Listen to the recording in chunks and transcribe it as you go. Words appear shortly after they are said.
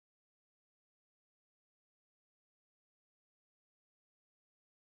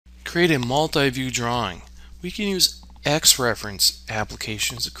Create a multi-view drawing. We can use XREF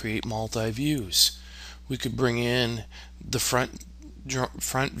applications to create multi-views. We could bring in the front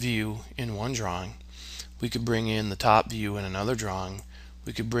view in one drawing. We could bring in the top view in another drawing.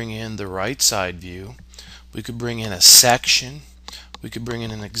 We could bring in the right side view. We could bring in a section. We could bring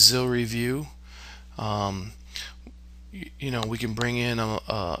in an auxiliary view. We can bring in an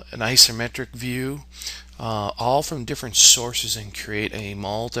isometric view, all from different sources, and create a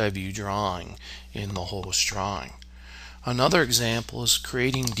multi-view drawing in the host drawing. Another example is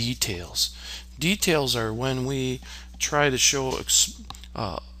creating details. Details are when we try to show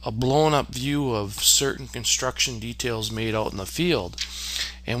a blown up view of certain construction details made out in the field,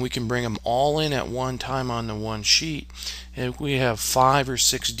 and we can bring them all in at one time on the one sheet. And we have 5 or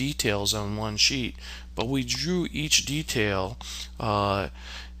 6 details on one sheet, but we drew each detail on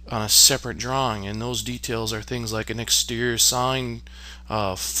a separate drawing, and those details are things like an exterior sign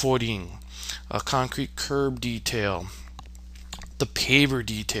footing, a concrete curb detail, the paver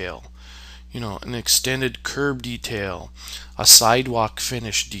detail, an extended curb detail, a sidewalk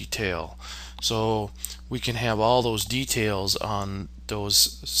finish detail. So we can have all those details on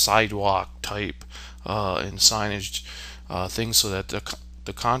those sidewalk type and signage things, so that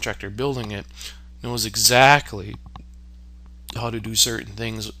the contractor building it knows exactly how to do certain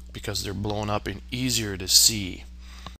things because they're blown up and easier to see.